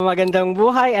Magandang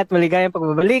buhay at maligayang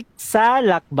pagbabalik sa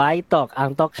Lakbay Talk,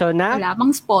 ang talk show na Wala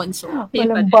bang sponsor.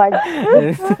 Walang bad.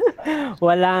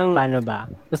 walang, ano ba,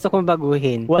 gusto kong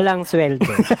baguhin, walang sweldo.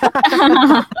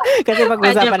 Kasi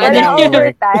pag-usapan Wala natin ang work.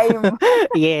 overtime.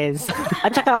 Yes.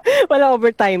 At saka, walang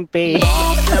overtime pay.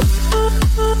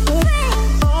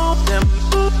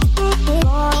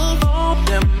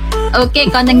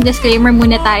 Okay, konting disclaimer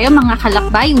muna tayo mga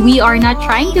kalakbay. We are not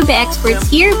trying to be experts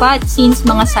here, but since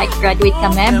mga psych graduate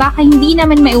kami, baka hindi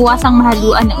namin maiwasang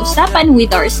mahaluan ng usapan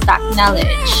with our stock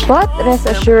knowledge. But rest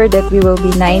assured that we will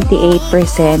be 98%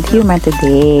 human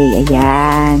today.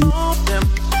 Ayan.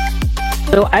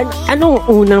 So,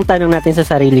 anong unang tanong natin sa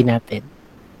sarili natin?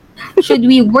 Should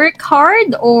we work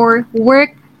hard or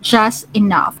work just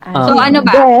enough? So ano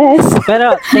ba? Yes.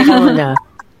 Pero, teka muna.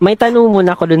 May tanong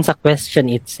muna ako dun sa question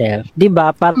itself. 'Di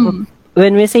ba? Parang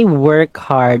when we say work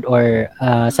hard or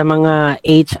sa mga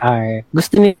HR,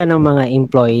 gusto nila ng mga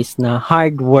employees na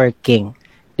hardworking,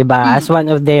 'di ba? As one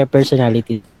of their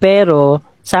personalities. Pero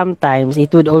sometimes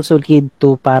it would also lead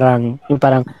to parang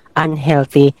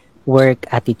unhealthy work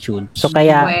attitude. So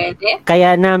kaya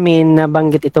namin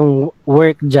nabanggit itong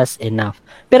work just enough.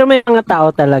 Pero may mga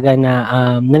tao talaga na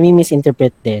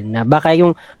nami-misinterpret din na baka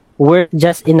yung work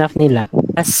just enough nila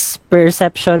as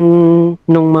perception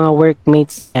ng mga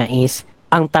workmates niya is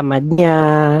ang tamad niya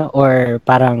or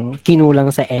parang kinulang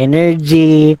sa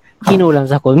energy, kinulang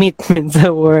sa commitment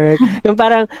sa work. Yung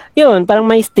parang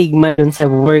may stigma dun sa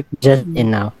work just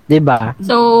enough, 'di ba?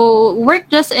 So,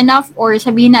 work just enough or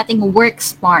sabihin natin work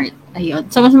smart. Ayun.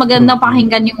 So, mas maganda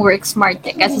pakinggan yung work smart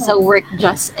kasi sa work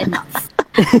just enough.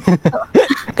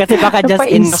 Kasi baka just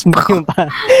enough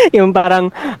yung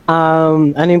parang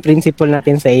ano yung principle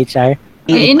natin sa HR?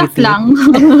 Enough lang.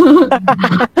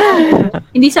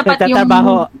 Hindi sapat yung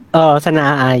trabaho sa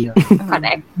naaayon.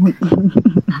 Correct.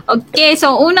 Okay,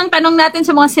 so unang tanong natin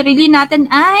sa mga sarili natin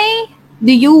ay,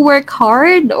 do you work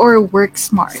hard or work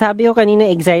smart? Sabi ko kanina,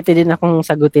 excited din akong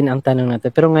sagutin ang tanong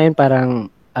natin. Pero ngayon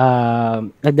parang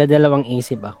nagdadalawang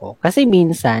isip ako. Kasi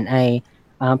minsan ay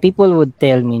people would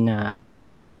tell me na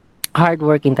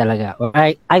hardworking talaga or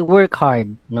I work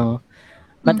hard, no?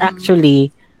 But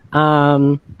actually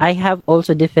I have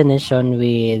also definition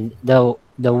with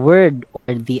the word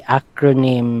or the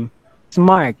acronym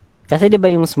SMART. Kasi 'di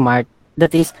ba yung SMART,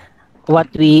 that is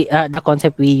what we the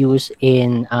concept we use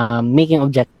in making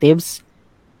objectives,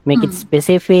 make it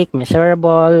specific,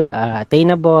 measurable,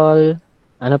 attainable,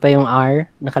 ano pa yung R,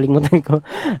 nakalimutan ko.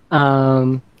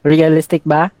 Realistic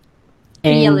ba?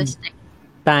 And Realistic.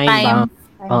 Time bound.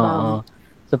 Oo.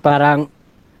 So parang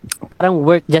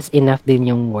work just enough din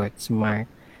yung work smart.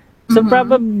 So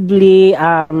probably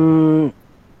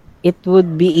it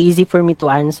would be easy for me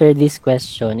to answer this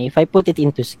question if I put it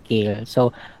into scale.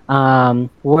 So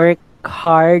work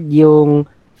hard yung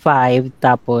 5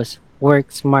 tapos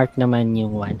work smart naman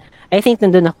yung 1. I think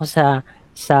nandun ako sa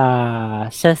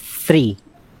 3.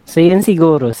 So yun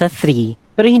siguro sa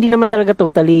 3. Pero hindi naman talaga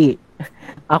totally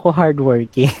ako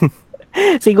hardworking.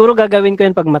 Siguro gagawin ko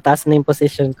yun pag mataas na yung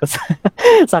position ko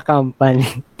sa company.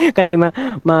 Kasi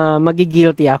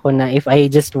magigilty ako na if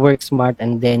I just work smart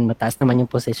and then mataas naman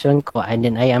yung position ko and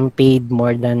then I am paid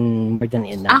more than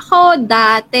enough. Ako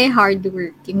dati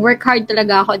hardworking. Work hard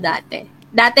talaga ako dati.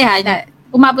 Dati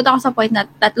umabot ako sa point na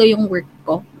 3 yung work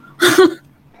ko.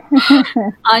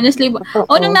 Honestly,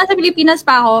 nung nasa Pilipinas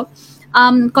pa ako,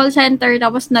 call center,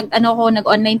 tapos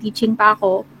nag-online teaching pa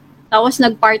ako. Tapos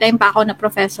nag-part-time pa ako na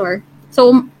professor.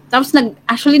 So, tapos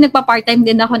nagpa-part-time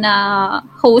din ako na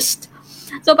host.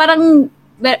 So, parang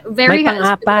very... May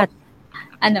pang-apat.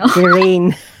 Ano? Si Rain.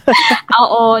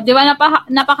 Oo. Di ba?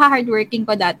 Napaka-hardworking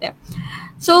ko dati.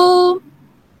 So,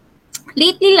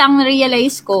 lately lang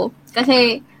realize ko,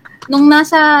 kasi nung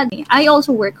I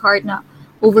also work hard na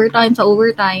overtime sa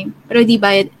overtime, pero hindi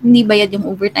bayad yung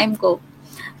overtime ko.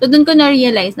 So, dun ko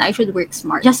na-realize na I should work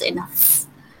smart. Just enough.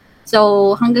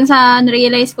 So, hanggang sa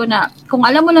na-realize ko na kung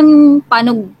alam mo lang yung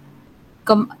paano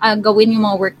gawin yung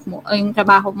mga work mo, o yung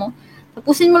trabaho mo,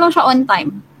 tapusin mo lang siya on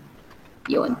time.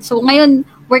 Yun. So, ngayon,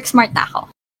 work smart na ako.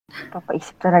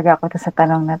 Papaisip talaga ako sa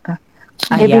tanong na to.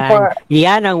 Ayan.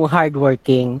 Yan ang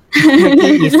hardworking.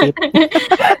 Nag-iisip.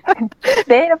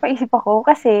 Hindi, napaisip ako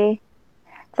kasi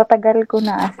sa tagal ko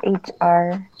na as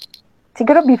HR,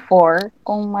 siguro before,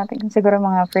 siguro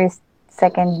mga first,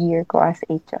 second year ko as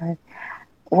HR,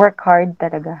 work hard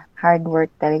talaga. Hard work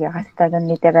talaga. Kasi talagang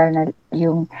literal na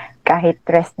yung kahit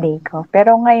rest day ko.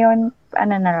 Pero ngayon,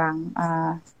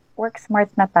 work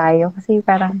smart na tayo. Kasi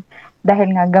parang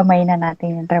dahil nga gamay na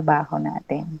natin yung trabaho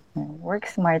natin. Work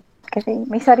smart. Kasi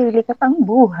may sarili ka pang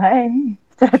buhay.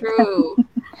 True.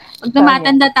 Pag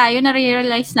tumatanda tayo,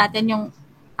 na-realize natin yung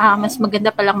mas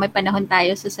maganda palang may panahon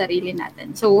tayo sa sarili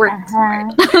natin. So, work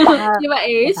smart. Di ba,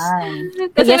 Ace?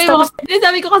 Kasi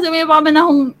sabi ko kasi may mga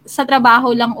panahong sa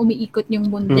trabaho lang umiikot yung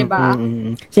mundo, di ba?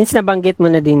 Since nabanggit mo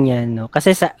na din yan, no?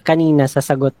 Kasi kanina sa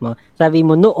sagot mo, sabi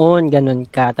mo noon, ganun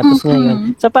ka, tapos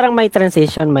ngayon. So, parang may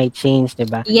transition, may change, di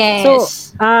ba? Yes. So,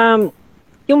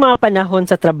 yung mga panahon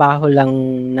sa trabaho lang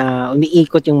na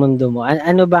umiikot yung mundo mo,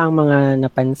 ano ba ang mga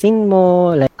napansin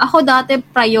mo? Like, ako dati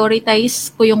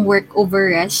prioritize ko yung work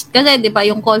over rest. Kasi 'di ba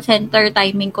yung call center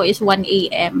timing ko is 1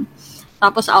 a.m.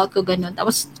 Tapos out ko ganun.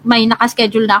 Tapos may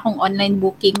naka-schedule na akong online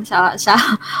booking sa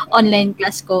online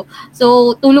class ko.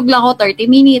 So tulog lang ako 30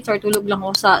 minutes or tulog lang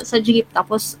ako sa jeep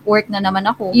tapos work na naman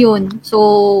ako. Yun. So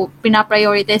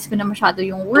pina-prioritize ko na masyado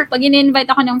yung work. Pag in-invite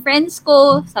ako ng friends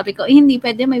ko, sabi ko, hindi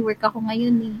pwede, may work ako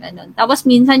ngayon. Ganun. Tapos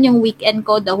minsan yung weekend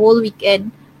ko, the whole weekend,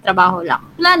 trabaho lang.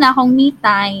 Wala na akong me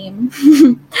time.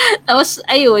 Tapos,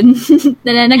 ayun,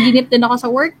 nanaginip din ako sa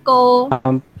work ko.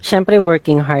 Siyempre,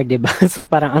 working hard, diba? So,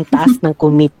 parang ang taas ng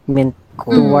commitment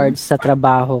ko towards sa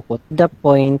trabaho ko. To the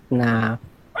point na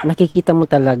nakikita mo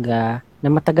talaga na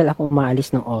matagal akong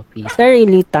umaalis ng office. There are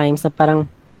really times na parang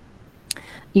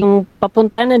yung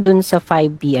papunta na dun sa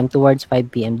 5 p.m. towards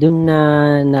 5 p.m. dun na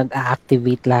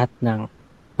nag-a-activate lahat ng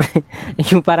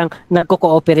yung parang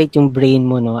nagko-cooperate yung brain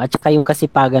mo, no? At saka yung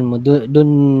kasipagan mo,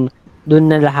 dun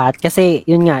na lahat. Kasi,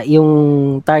 yun nga, yung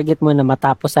target mo na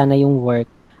matapos sana yung work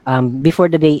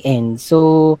before the day ends.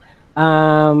 So,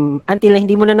 until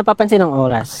hindi mo na napapansin ang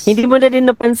oras. Hindi mo na din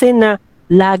napansin na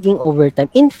laging overtime.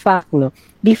 In fact, no,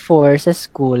 before sa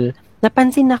school,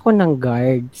 napansin ako ng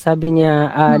guard. Sabi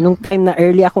niya, nung time na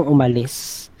early akong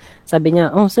umalis, sabi niya,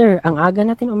 oh sir, ang aga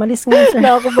natin umalis ngayon, sir.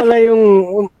 Na ako pala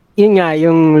yun nga,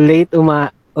 yung late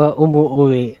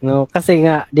umuwi, no? Kasi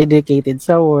nga, dedicated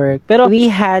sa work. Pero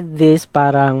we had this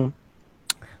parang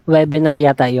webinar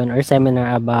yata yun or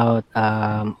seminar about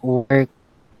work,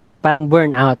 parang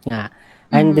burnout nga.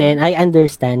 And then, I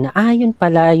understand na, yun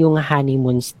pala yung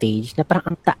honeymoon stage na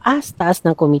parang ang taas-taas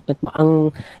ng commitment mo.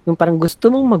 Yung parang gusto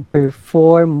mong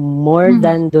mag-perform more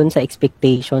than dun sa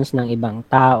expectations ng ibang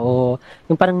tao.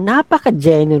 Yung parang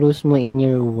napaka-generous mo in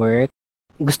your work.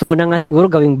 Gusto ko na nga siguro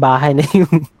gawing bahay na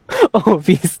yung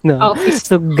office, no?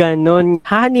 So, ganon.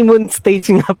 Honeymoon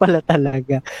stage nga pala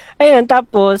talaga. Ayun,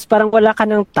 tapos, parang wala ka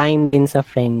ng time din sa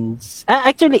friends.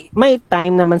 Actually, may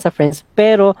time naman sa friends,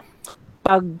 pero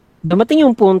pag dumating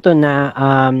yung punto na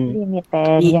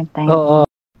limited yung time. Oo.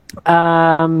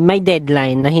 May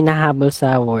deadline na hinahabol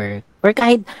sa work. Or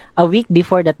kahit a week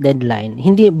before that deadline,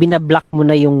 hindi binablock mo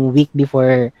na yung week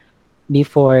before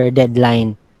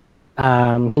deadline.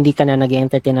 Hindi ka na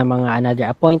nag-entertain ng mga another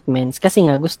appointments kasi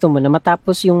nga gusto mo na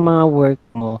matapos yung mga work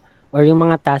mo or yung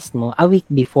mga task mo a week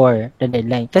before the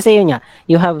deadline. Kasi yun nga,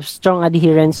 you have strong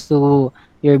adherence to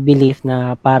your belief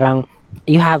na parang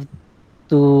you have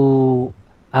to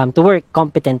work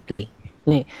competently.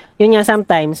 Yun nga,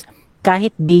 sometimes,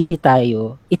 kahit busy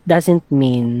tayo, it doesn't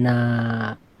mean na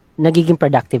nagiging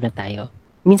productive na tayo.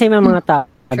 Minsan yung mga tao,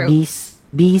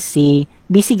 busy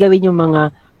gawin yung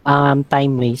mga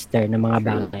time waster na mga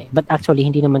bagay. But actually,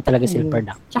 hindi naman talaga sila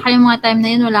productive. Tsaka yung mga time na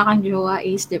yun, wala kang jowa,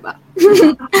 Ace, di ba?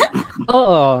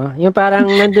 Oo. Yung parang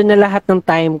nandun na lahat ng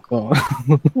time ko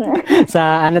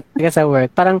sa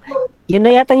work. Parang, yun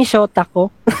na yata yung shota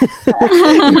ko.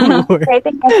 I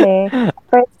think kasi,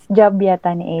 first job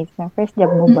yata ni Ace. First job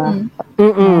mo ba?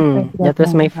 That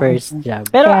was my first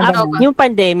job. Pero yung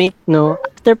pandemic, no?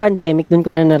 After pandemic, dun ko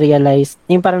na na-realize,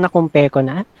 yung parang na-compare ko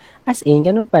na, as in,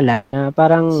 ganun pala.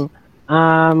 Parang,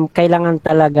 kailangan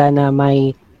talaga na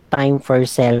may time for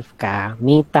self ka.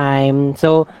 Me time.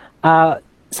 So,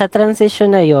 sa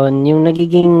transition na yon, yung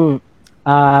nagiging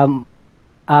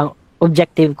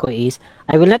objective ko is,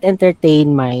 I will not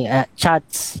entertain my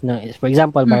chats. No? For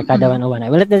example, Barkada 101. I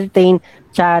will not entertain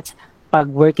chats pag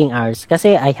working hours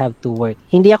kasi I have to work.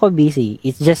 Hindi ako busy.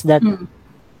 It's just that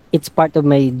it's part of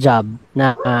my job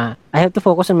na I have to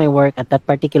focus on my work at that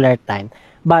particular time.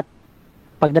 But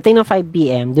pagdating ng 5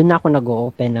 p.m., doon na ako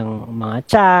nag-open ng mga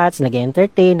chats,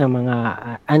 nag-entertain ng mga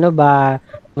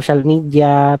social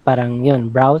media, parang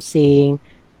yun, browsing,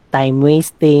 time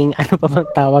wasting, ano pa bang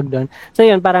tawag doon. So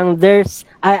yun, parang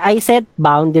I set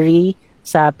boundary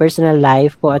sa personal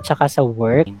life ko at saka sa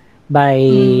work by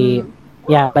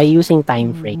using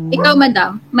time frame. Ikaw,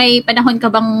 madam, may panahon ka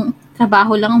bang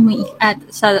trabaho lang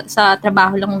sa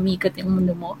trabaho lang umikot yung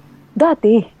mundo mo?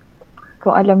 Dati.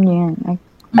 Kung alam niyo yan.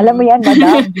 Alam mo yan,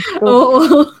 madam.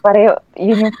 Oo. Pareho,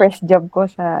 yun yung first job ko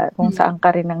sa kung saan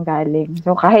ka rin nanggaling.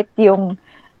 So, kahit yung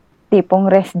tipong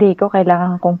rest day ko,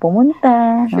 kailangan kong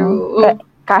pumunta. True.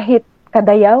 Kahit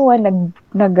kadayawan,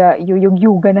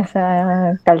 nag-yuyug-yuga na sa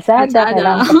kalsada.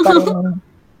 Kailangan ko pa rin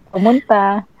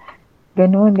pumunta.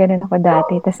 Ganun ako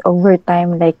dati. Tapos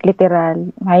overtime, like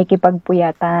literal,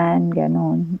 makikipagpuyatan,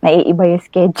 ganun. Naiiba yung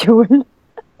schedule.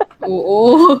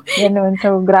 Oo. Ganun.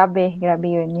 So, grabe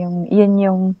yun. Yun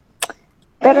yung,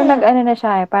 pero nag-ano na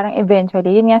siya parang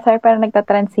eventually, yun nga sabi, parang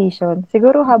nagta-transition.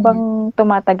 Siguro habang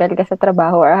tumatagal ka sa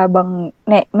trabaho or habang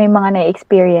may mga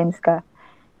na-experience ka,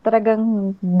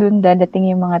 talagang dun dadating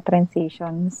yung mga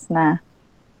transitions na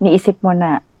niisip mo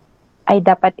na, ay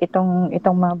dapat itong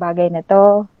mga bagay na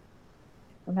to,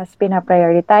 mas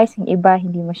pina-prioritize, yung iba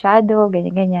hindi masyado,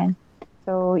 ganyan-ganyan.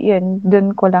 So, yun,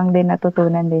 dun ko lang din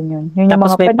natutunan din yun. Yun yung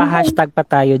Tapos mga may panahon. pa-hashtag pa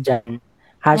tayo dyan.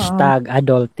 Hashtag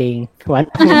adulting. True.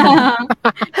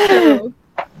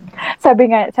 Sabi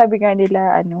nga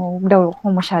nila, daw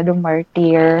kung masyadong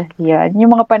martyr. Yan.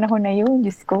 Yung mga panahon na yun,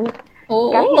 Diyos ko. Oo.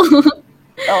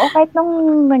 Kahit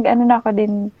nung nag-ano na ako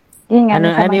din, yun nga,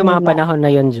 nasa Ano yung mga Manila. panahon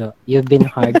na yun, Jo? You've been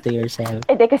hard to yourself.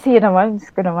 Kasi yun naman, Diyos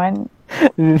ko naman.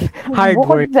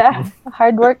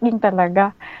 Hardworking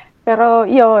talaga. Pero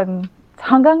yun,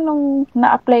 hanggang nung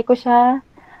na-apply ko siya,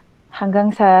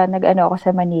 hanggang sa nag-ano ako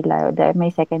sa Manila, dahil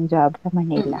may second job sa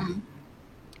Manila.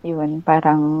 Yun,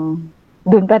 parang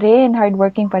doon pa rin,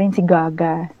 hardworking pa rin si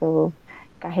Gaga. So,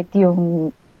 kahit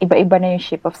yung iba-iba na yung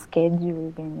shift of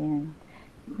schedule, ganyan.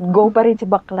 Go pa rin si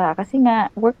bakla. Kasi nga,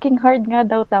 working hard nga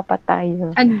daw dapat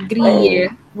tayo.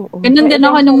 Agree. Ganun din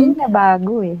ako nung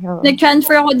bago eh.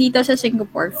 nag-transfer ako dito sa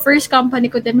Singapore. First company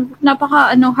ko din,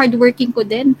 hardworking ko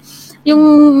din. Yung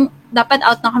dapat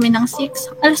out na kami ng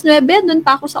 6. Alas 9, doon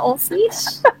pa ako sa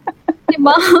office.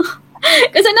 Diba?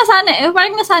 Kasi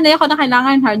parang nasanay ako na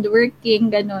kailangan hardworking,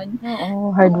 ganun.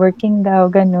 Oo, hardworking daw,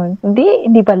 ganun.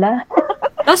 Hindi pala.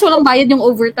 Tapos walang bayad yung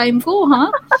overtime ko, ha?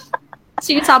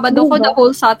 Kasi yung Sabado ko, the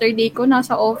whole Saturday ko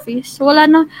nasa office. Wala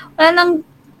nang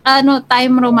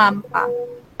time rumampa.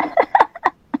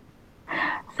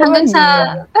 Hanggang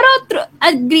pero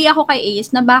agree ako kay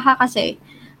Ace na baka kasi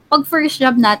pag first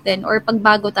job natin or pag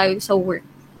bago tayo sa work,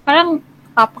 parang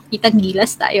papakitang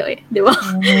gilas tayo di ba?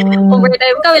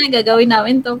 Overtime kami, gagawin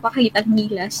namin to, pakitang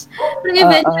gilas. Pero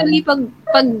eventually, pag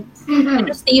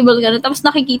stable ka na, tapos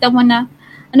nakikita mo na,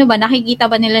 nakikita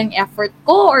ba nila yung effort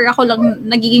ko or ako lang,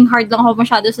 nagiging hard lang ako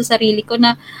masyado sa sarili ko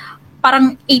na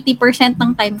parang 80%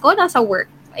 ng time ko nasa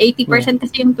work. 80%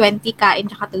 kasi yung 20 kain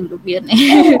tsaka tulog yun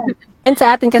And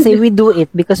sa atin kasi, we do it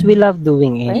because we love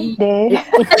doing it.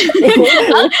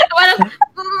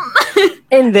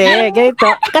 Hindi, ganito.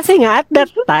 Kasi nga, at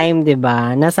that time, di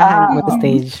ba, nasa honeymoon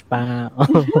stage pa.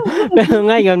 Pero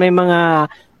ngayon, may mga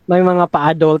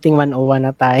pa-adulting 101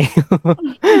 na tayo.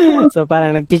 So,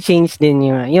 parang nag-change din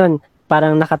yun.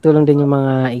 Parang nakatulong din yung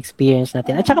mga experience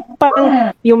natin. At saka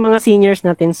parang yung mga seniors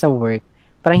natin sa work,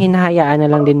 parang hinahayaan na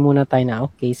lang din muna tayo na,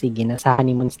 okay, sige, nasa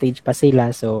honeymoon stage pa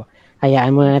sila. So,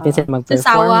 hayaan muna natin sila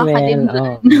mag-perform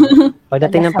well.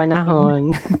 Pagdating ng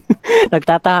panahon,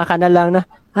 nagtataka ka na lang na,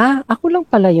 ako lang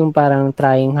pala yung parang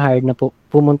trying hard na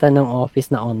pumunta ng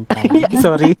office na on time.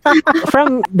 Sorry.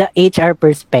 From the HR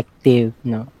perspective,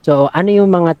 no? So, ano yung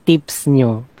mga tips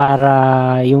nyo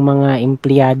para yung mga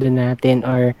empleyado natin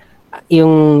or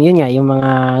yung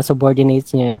mga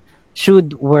subordinates nyo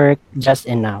should work just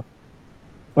enough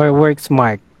or work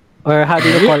smart? Or how do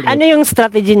you call it? Ano yung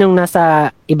strategy nung nasa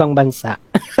ibang bansa?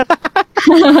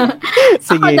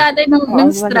 Sige. Ako dati nung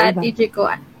strategy ko,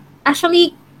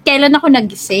 actually, kailan ako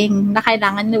nagising na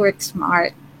kailangan na work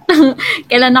smart?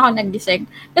 Kailan ako nagising?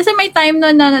 Kasi may time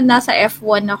na nasa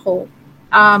F1 ako.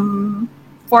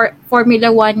 Formula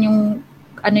 1 yung,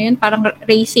 parang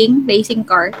racing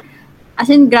car. As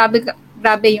in, grabe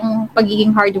yung pagiging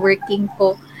hardworking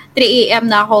ko. 3 a.m.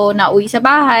 na ako nauwi sa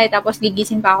bahay, tapos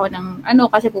gigising pa ako ng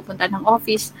kasi pupunta ng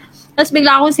office. Tapos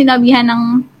bigla akong sinabihan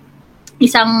ng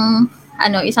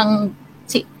isang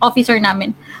officer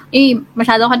namin,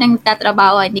 masyado ka nang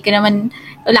tatrabaho,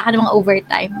 wala ka namang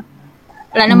overtime.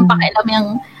 Wala namang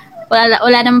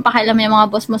pakialam yung mga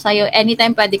boss mo sa'yo.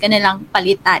 Anytime pwede ka nilang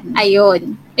palitan.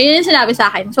 Ayun. Yun yung sinabi sa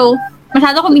akin. So,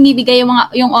 masyado ko binibigay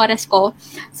yung oras ko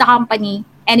sa company.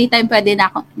 Anytime pwede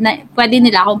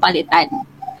nila akong palitan.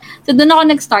 So, doon ako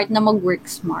nag-start na mag-work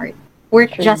smart.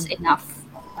 Work just enough.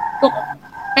 So,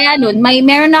 kaya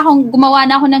gumawa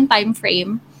na ako ng time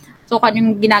frame. So,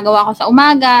 yung ginagawa ko sa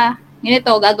umaga, ganito,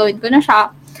 gagawin ko na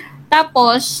siya.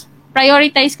 Tapos,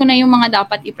 prioritize ko na yung mga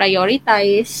dapat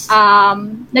i-prioritize.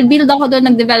 Nag-build ako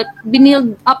doon,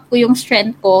 binild up ko yung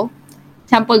strength ko.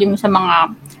 Example, yung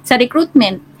sa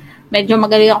recruitment. Medyo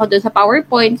magaling ako doon sa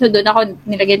PowerPoint. So, doon ako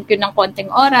nilagyan ko ng konting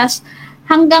oras.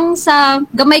 Hanggang sa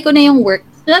gamay ko na yung work.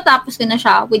 So, natapos ko na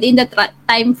siya within the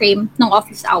time frame ng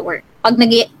office hour. Pag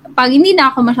hindi na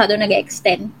ako masyado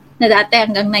nag-extend, na dati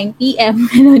hanggang 9 p.m.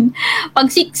 Ganun. Pag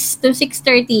 6 to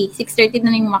 6:30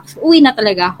 na yung max, uwi na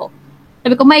talaga ako.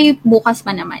 Sabi ko, may bukas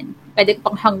pa naman. Pwede ko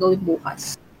pang siyang gawin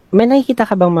bukas. May nakikita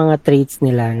ka bang mga traits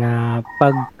nila na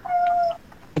pag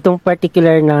itong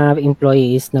particular na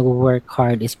employee is nag-work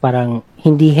hard is parang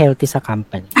hindi healthy sa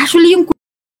company? Actually, yung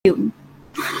yun.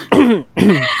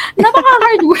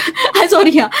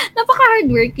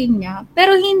 Napaka-hardworking niya.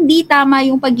 Pero hindi tama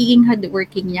yung pagiging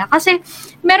hardworking niya. Kasi,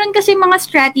 meron kasi mga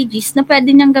strategies na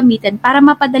pwede niyang gamitin para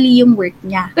mapadali yung work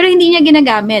niya. Pero hindi niya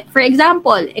ginagamit. For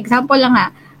example lang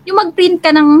nga, yung mag-print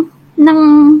ka ng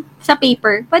sa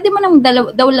paper, pwede mo nang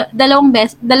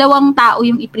dalawang tao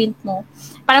yung i-print mo.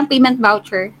 Parang payment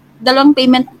voucher.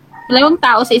 Dalawang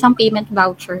tao sa isang payment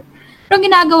voucher. Pero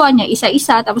ginagawa niya,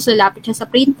 isa-isa, tapos lalapit siya sa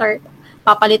printer,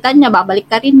 papalitan niya, babalik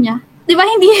ka rin niya. Di ba,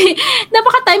 hindi,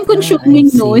 napaka-time consuming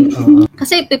nun.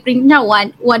 Kasi piprint niya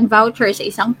one voucher sa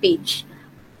isang page.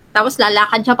 Tapos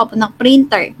lalakad siya papuntang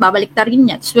printer, babalik ta rin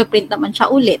niya, tapos piprint naman siya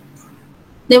ulit.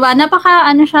 Di ba,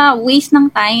 siya, waste ng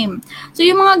time. So,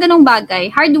 yung mga ganong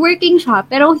bagay, hardworking siya,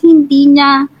 pero hindi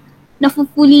niya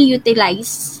na-fully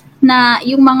utilize na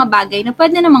yung mga bagay na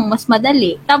pwede namang mas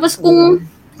madali. Tapos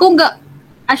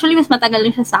actually, mas matagal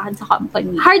lang siya sa akin sa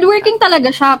company. Hardworking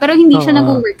talaga siya, pero hindi siya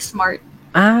nag-work smart.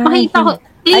 Makita ko,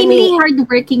 plainly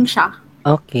hardworking siya.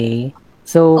 Okay.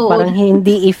 So, parang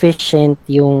hindi efficient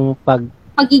yung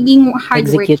pagiging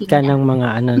hardworking execute ka ng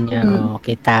mga niya.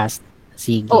 Okay, task.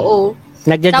 Sige. Oo.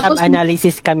 Nagja-job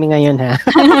analysis kami ngayon, ha?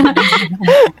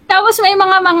 Tapos may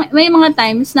mga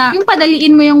times na yung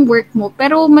padaliin mo yung work mo,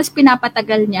 pero mas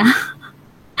pinapatagal niya.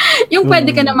 Yung pwede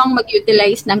ka namang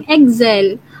mag-utilize ng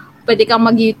Excel, pwede kang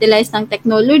mag-utilize ng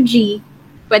technology,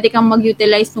 pwede kang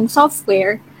mag-utilize ng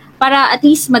software, para at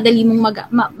least madali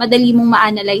mong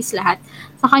ma-analyze lahat.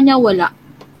 Sa kanya wala.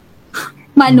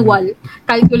 Manual,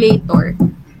 calculator.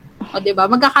 O diba?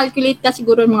 Magka-calculate ka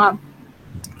siguro mga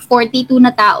 42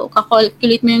 na tao,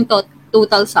 kakalculate mo yung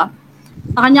total sum.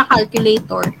 Sa kanya,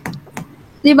 calculator.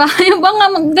 Diba? Yung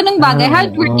mga ganang bagay,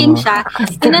 hardworking siya.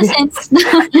 In a sense na,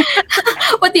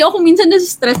 pati ako minsan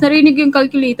na-stress, narinig yung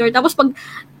calculator. Tapos pag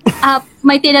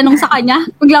may tinanong sa kanya,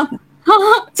 biglang,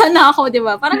 sana ako,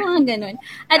 diba? Parang mga ganun.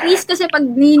 At least kasi pag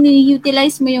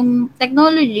utilize mo yung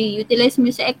technology, utilize mo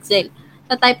sa Excel,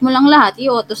 type mo lang lahat,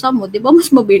 i-auto-sum mo, diba?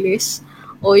 Mas mabilis.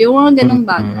 O, yung mga ganang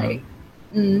bagay.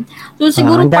 So,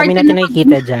 siguro ang dami natin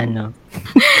nakikita dyan, no?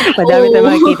 Madami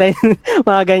tayo makikita yung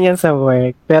mga ganyan sa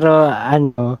work. Pero,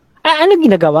 ano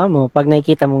ginagawa mo pag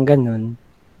nakikita mong ganun?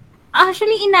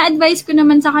 Actually, ina-advise ko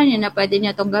naman sa kanya na pwede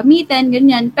niya itong gamitin,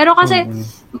 ganyan. Pero kasi,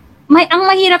 ang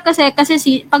mahirap kasi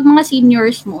pag mga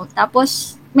seniors mo,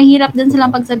 tapos, mahirap din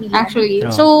silang pagsabihin. Actually.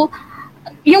 So,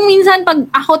 yung minsan, pag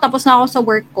ako, tapos na ako sa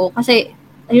work ko, kasi,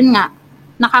 ayun nga,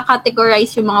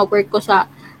 nakakategorize yung mga work ko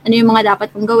sa ano yung mga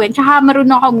dapat kong gawin. Tsaka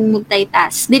marunong akong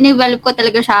multitask. Dinevelop ko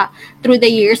talaga siya through the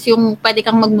years, yung pwede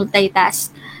kang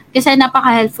mag-multitask. Kasi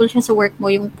napaka-helpful siya sa work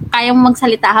mo. Yung kaya mong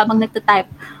magsalita habang nagtatype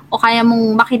o kaya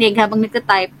mong makinig habang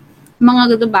nagtatype.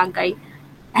 Mga ganun bagay.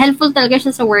 Helpful talaga siya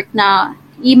sa work na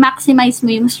i-maximize mo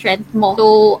yung strength mo.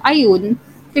 So, ayun.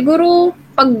 Siguro,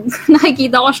 pag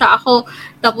nakikita ko siya, ako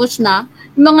tapos na,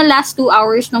 yung mga last 2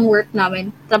 hours ng work namin,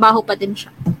 trabaho pa din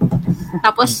siya.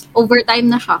 Tapos, overtime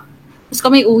na siya. Tapos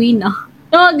kami uwi na.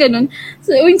 Ganun.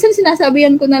 So, minsan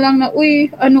sinasabihan ko na lang na, uwi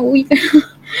ka na.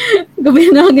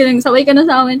 Gabi na, ganun. Sabay ka na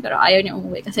sa amin. Pero ayaw niya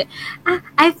umuwi. Kasi,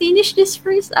 I finished this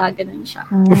first. Ganun siya.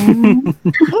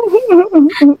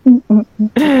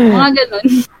 Mga ganun.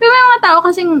 Pero may mga tao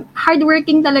kasing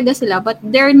hardworking talaga sila, but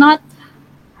they're not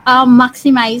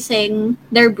maximizing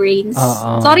their brains.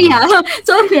 Sorry ha.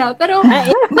 Pero,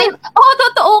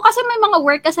 totoo. Kasi may mga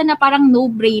work kasi na parang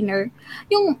no-brainer.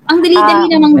 Yung, ang dali-dali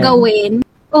namang gawin.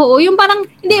 Oo, yung parang,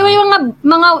 hindi, may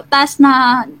mga task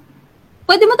na,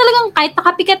 pwede mo talagang kahit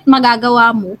nakapikat,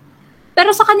 magagawa mo.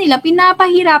 Pero sa kanila,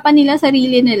 pinapahirapan nila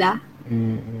sarili nila.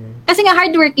 Kasi nga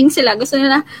hardworking sila. Gusto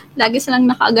nila, lagi silang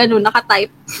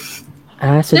nakatype.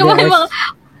 So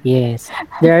yes.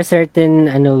 There are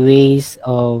certain ways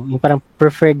of yung parang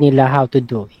preferred nila how to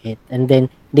do it. And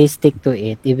then they stick to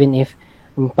it even if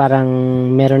parang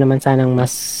meron naman sanang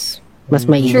mas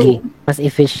maigi, mas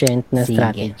efficient na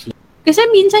strategy. Kasi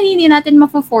minsan hindi natin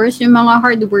mafo-force yung mga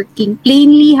hardworking,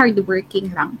 plainly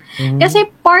hardworking lang. Kasi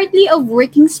partly of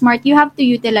working smart, you have to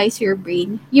utilize your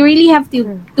brain. You really have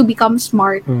to become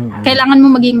smart. Kailangan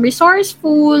mo maging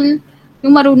resourceful,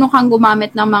 yung marunong kang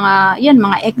gumamit ng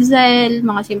mga Excel,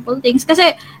 mga simple things.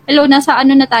 Kasi, nasa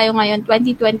na tayo ngayon,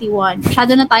 2021.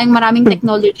 Masyado na tayong maraming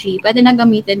technology. Pwede na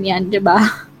gamitin yan, di ba?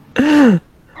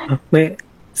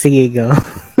 Sige, go.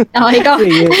 Ikaw.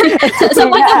 Sa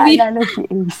point of view.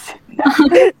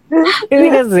 Kasi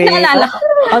kasi, Naalala ko.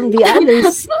 on the on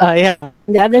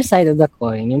the other side of the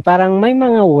coin, yung parang may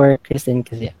mga workers din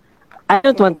kasi, I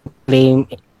don't want to claim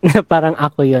na parang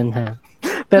ako yun, ha?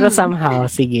 Pero somehow,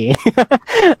 sige.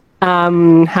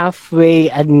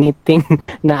 Halfway admitting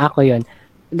na ako yun.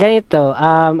 Ganito,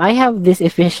 I have this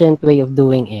efficient way of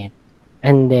doing it.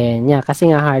 And then,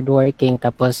 kasi nga hardworking,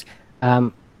 tapos,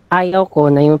 ayaw ko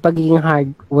na yung pagiging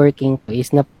hardworking ko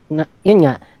is yun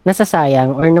nga,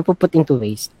 nasasayang or napuput into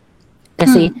waste.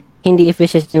 Kasi, hindi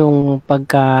efficient yung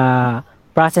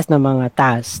pagka-process ng mga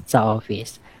tasks sa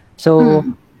office. So,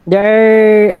 there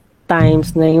are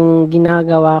times na yung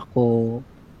ginagawa ko,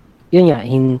 yun nga,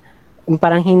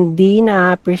 parang hindi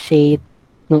na-appreciate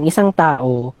ng isang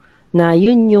tao na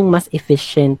yun yung mas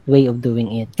efficient way of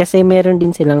doing it. Kasi meron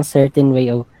din silang certain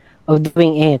way of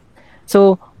doing it.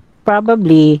 So,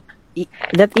 probably,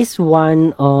 that is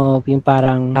one of yung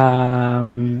parang,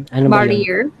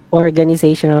 Barrier?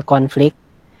 Organizational conflict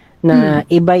na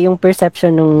iba yung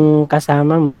perception ng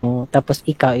kasama mo, tapos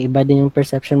ikaw, iba din yung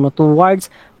perception mo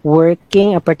towards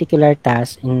working a particular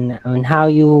task on how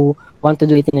you want to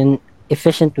do it in an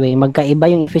efficient way.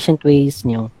 Magkaiba yung efficient ways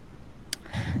nyo.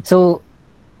 So,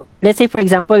 let's say for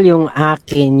example, yung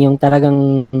akin, yung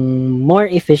talagang more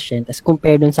efficient as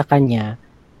compared dun sa kanya,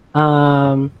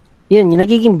 yun, yung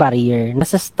nagiging barrier,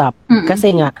 nasa stop.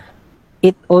 Kasi nga,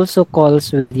 it also calls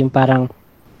with yung parang,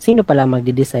 sino pala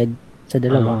magde-decide sa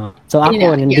dalawa. So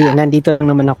ako, nandito lang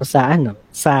naman ako sa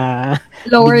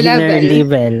lower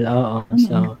level. Oo.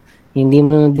 So, hindi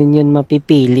mo din yun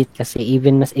mapipilit kasi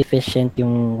even mas efficient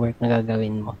yung work na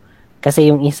gagawin mo. Kasi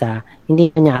yung isa,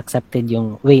 hindi niya accepted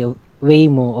yung way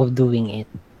mo of doing it.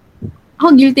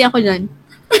 Guilty ako dyan.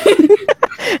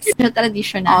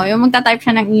 Traditional. Yung magta-type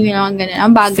siya ng email ang ganun.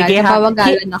 Ang bagal. Sige,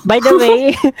 nabawagalan ako. By the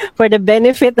way, for the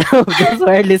benefit of those who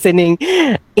are listening,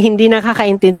 hindi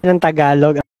nakakaintindi ng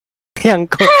Tagalog.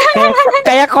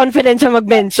 Kaya confident siya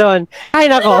mag-mention. Ay,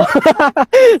 nako.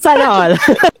 Sana all.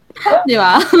 Di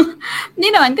ba? Hindi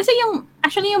naman. Kasi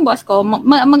actually yung boss ko,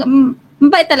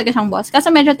 mabait talaga siyang boss. Kasi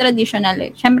medyo traditional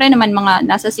eh. Siyempre naman mga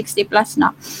nasa 60 plus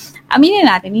na. Aminin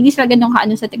natin, hindi sila ganun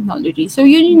kaano sa technology. So,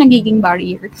 yun yung nagiging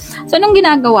barrier. So, nung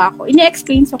ginagawa ko,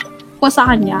 ini-explain ko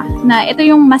sa kanya na ito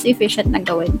yung mas efficient na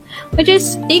gawin. Which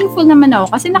is, thankful naman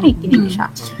ako kasi nakikinig siya.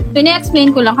 So,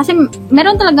 ini-explain ko lang kasi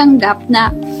meron talagang gap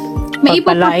na may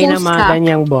ipopropose ka. Pagpalain na mga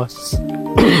ganyang boss.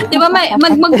 Di ba,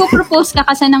 magpo-propose ka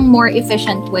kasi ng more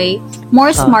efficient way,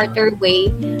 more smarter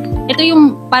way. Ito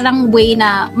yung parang way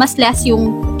na mas less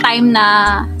yung time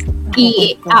na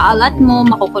i-aalat mo,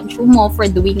 mako-consume mo for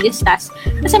doing this task.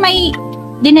 Kasi may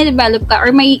dinedevelop ka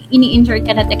or may ini-insert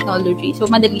ka na technology. So,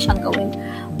 madali siyang gawin.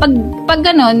 Pag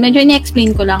ganun, medyo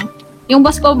ini-explain ko lang. Yung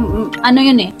boss ko,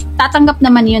 yun eh, tatanggap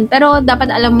naman yun. Pero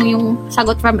dapat alam mo yung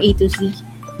sagot from A to Z.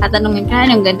 Tatanungin ka,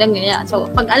 yung gandang ganyan.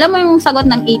 So, pag alam mo yung sagot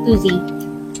ng A to Z,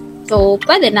 so,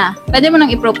 pwede na. Pwede mo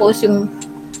nang i-propose yung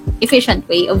efficient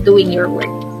way of doing your work.